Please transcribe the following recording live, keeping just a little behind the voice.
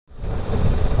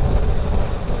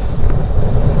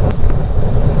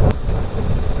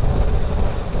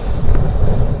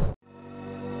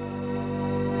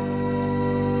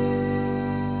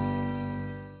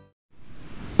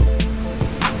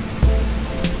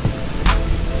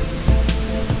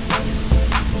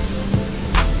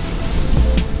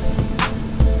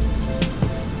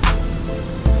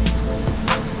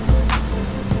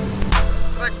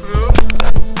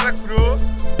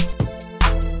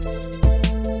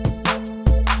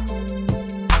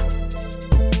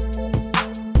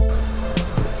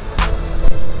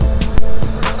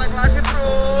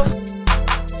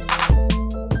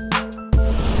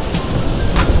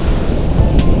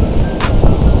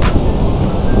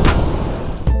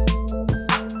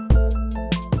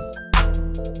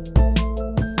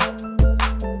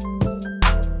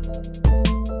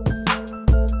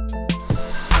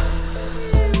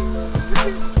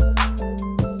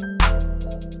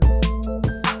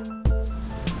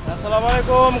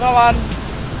Assalamualaikum kawan.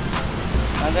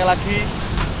 Nanti lagi.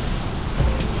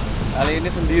 Kali ini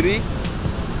sendiri.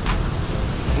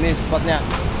 Ini spotnya.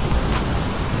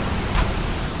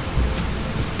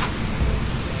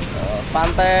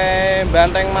 Pantai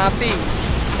Banteng Mati,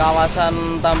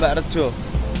 kawasan Tambak Rejo.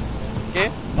 Oke,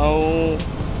 mau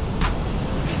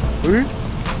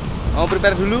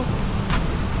prepare dulu.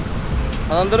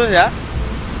 Tonton terus ya.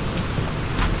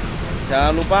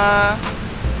 Jangan lupa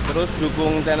terus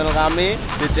dukung channel kami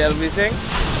BCL Fishing,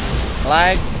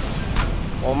 like,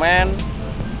 komen,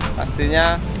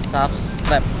 pastinya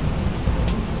subscribe.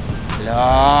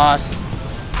 Los.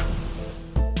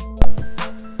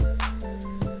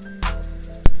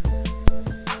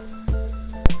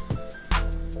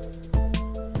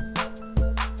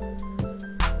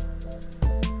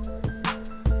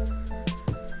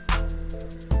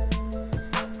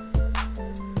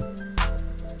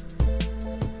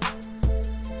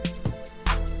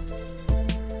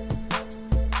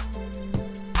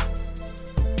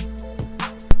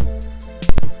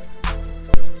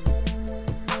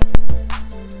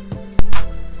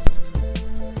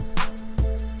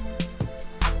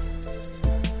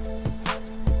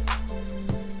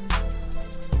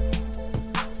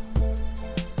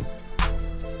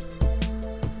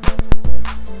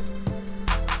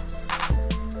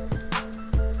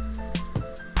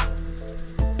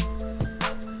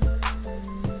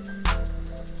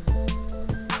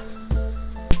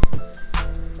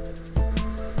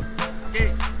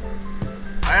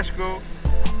 Let's go.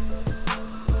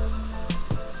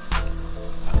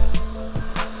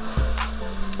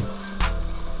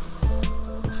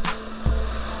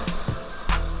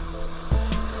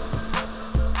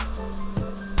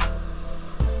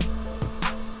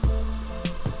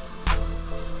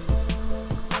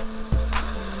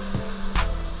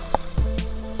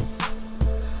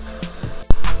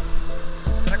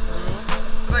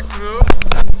 Strike bro.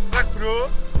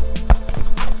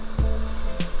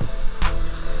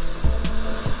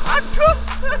 Aduh,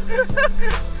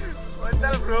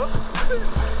 wacal bro.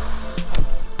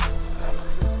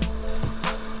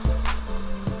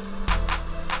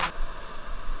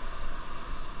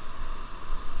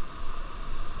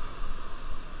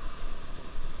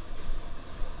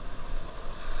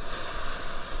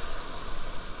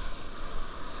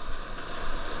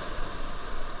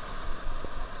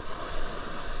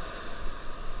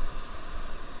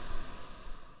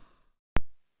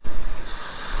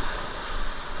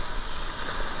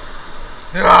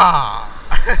 Ya.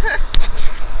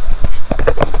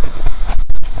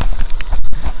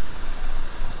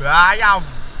 Bayam.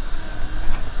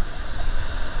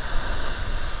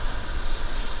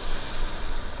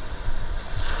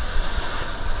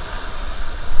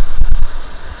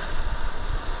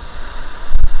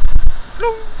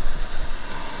 Plung.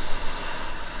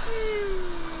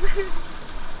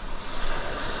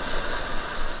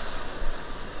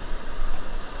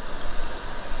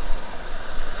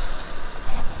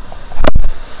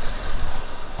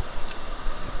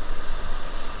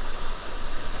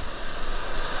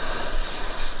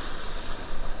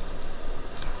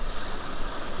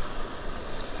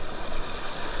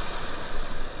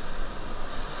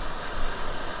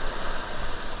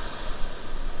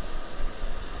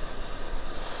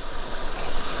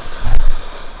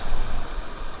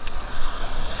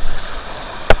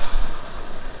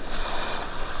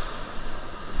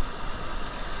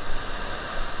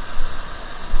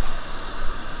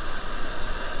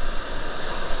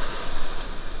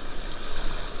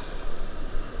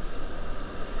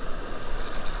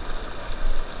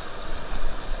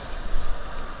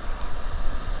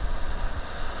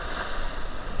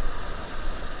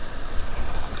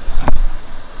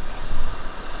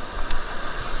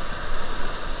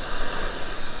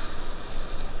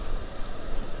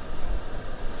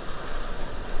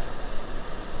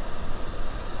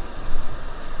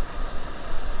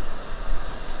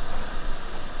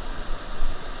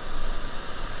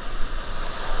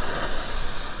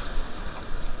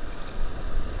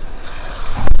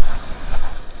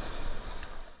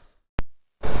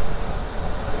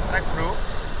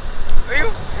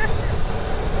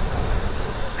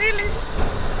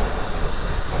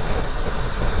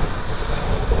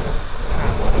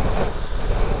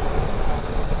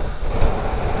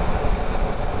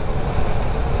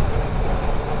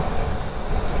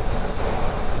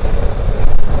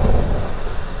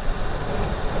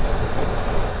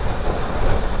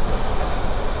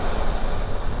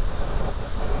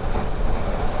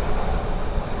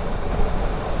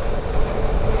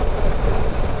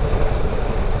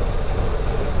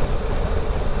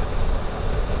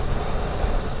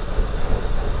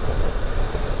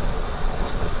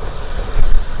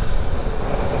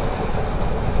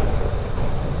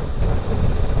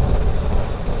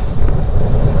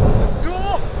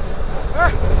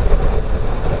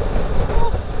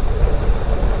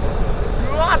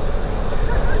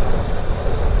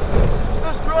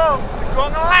 Gua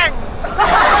ngeleng.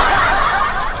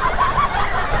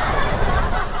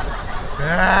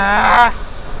 Ah.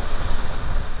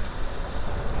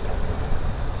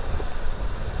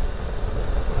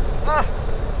 Ah.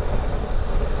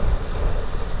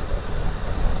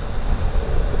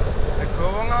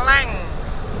 Gua ngeleng.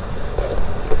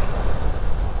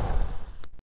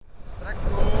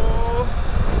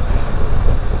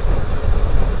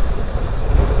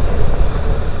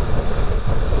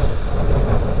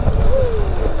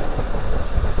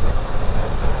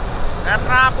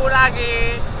 Rabu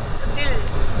lagi kecil.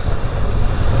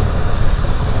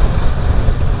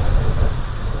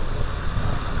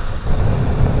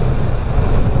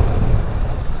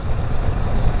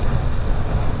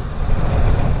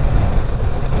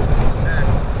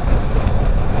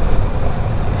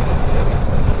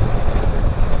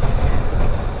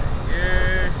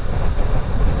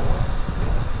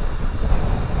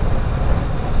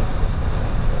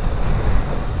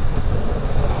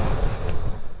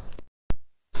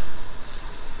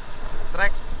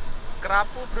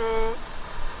 Kerapu bro.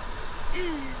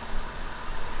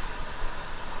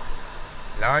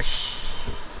 Losh.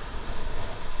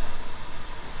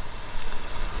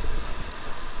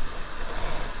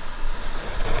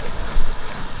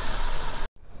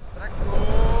 Trek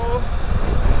bro.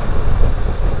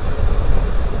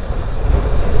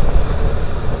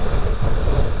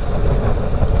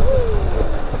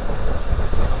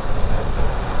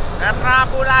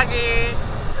 Kerapu lagi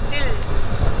kecil.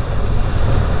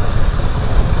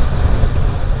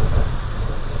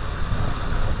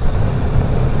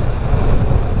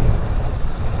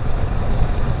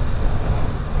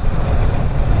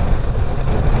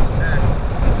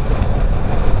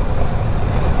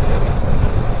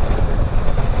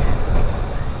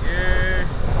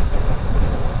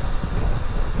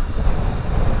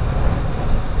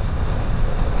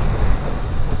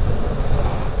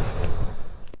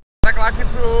 Lagi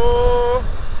bro.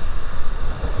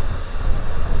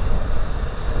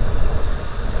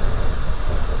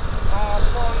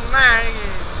 Apa naik?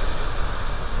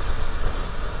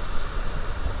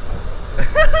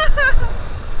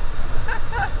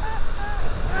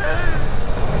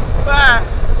 Wah.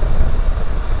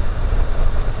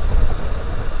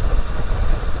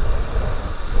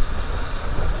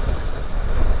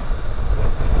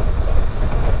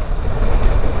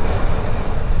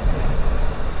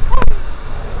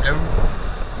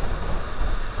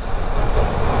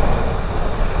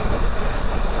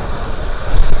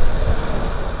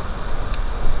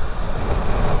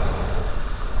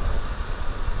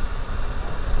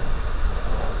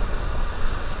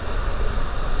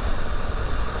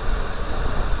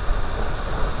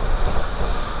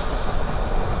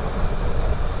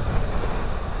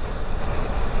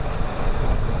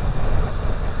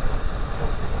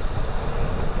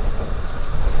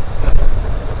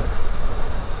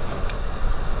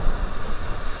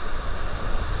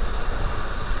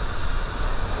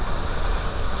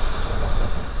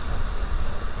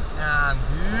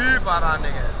 Parah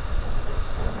nih kan.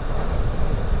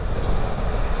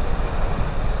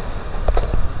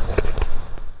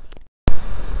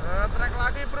 Setrek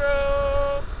lagi bro.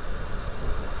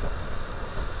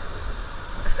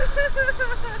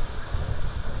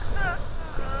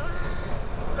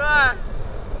 Wah.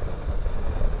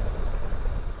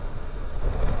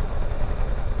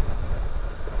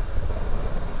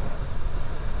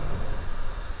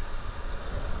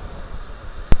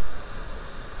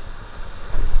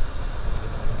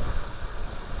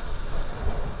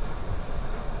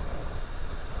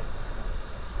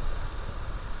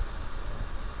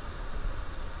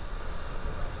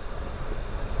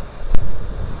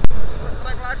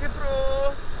 Lagi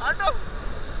bro, aduh,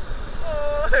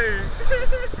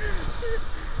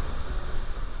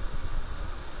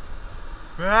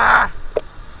 wah,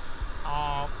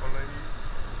 apa lagi?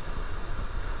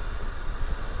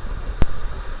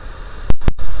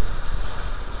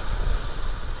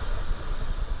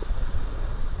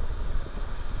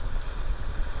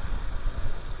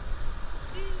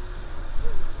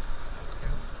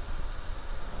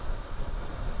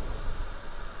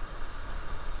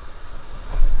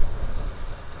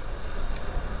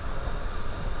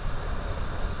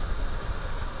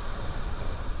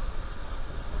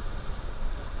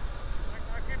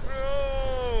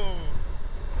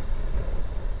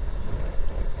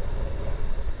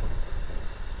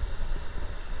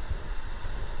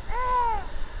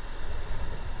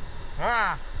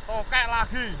 Nah, tokek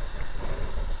lagi.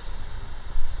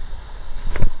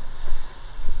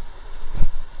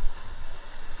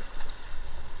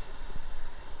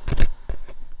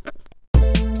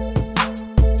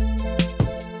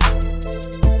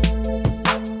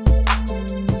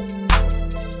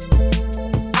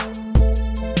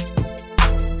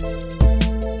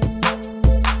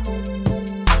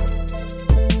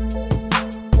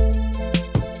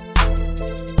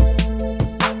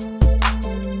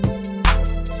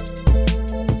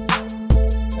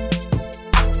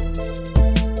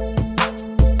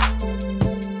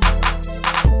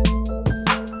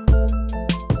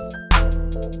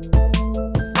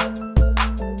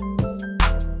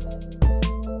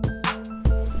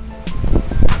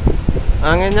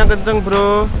 Anginnya kenceng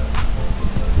bro.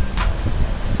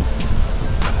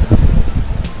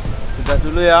 Sudah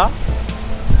dulu ya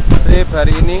trip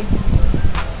hari ini.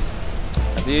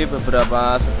 Jadi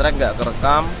beberapa strike nggak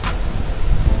kerekam,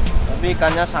 tapi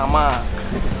ikannya sama,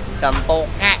 ikan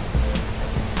tokek.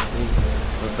 Nih,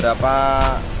 beberapa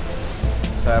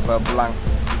saya bawa pulang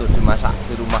untuk dimasak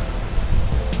di rumah.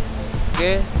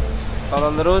 Oke,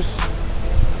 tonton terus,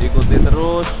 ikuti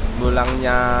terus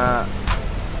bulangnya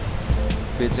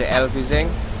BCL Fishing.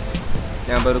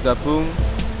 Yang baru gabung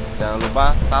jangan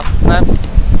lupa subscribe,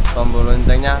 tombol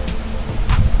loncengnya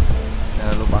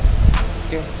jangan lupa.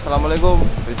 Oke, assalamualaikum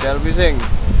BCL Fishing.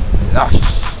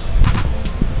 Yes.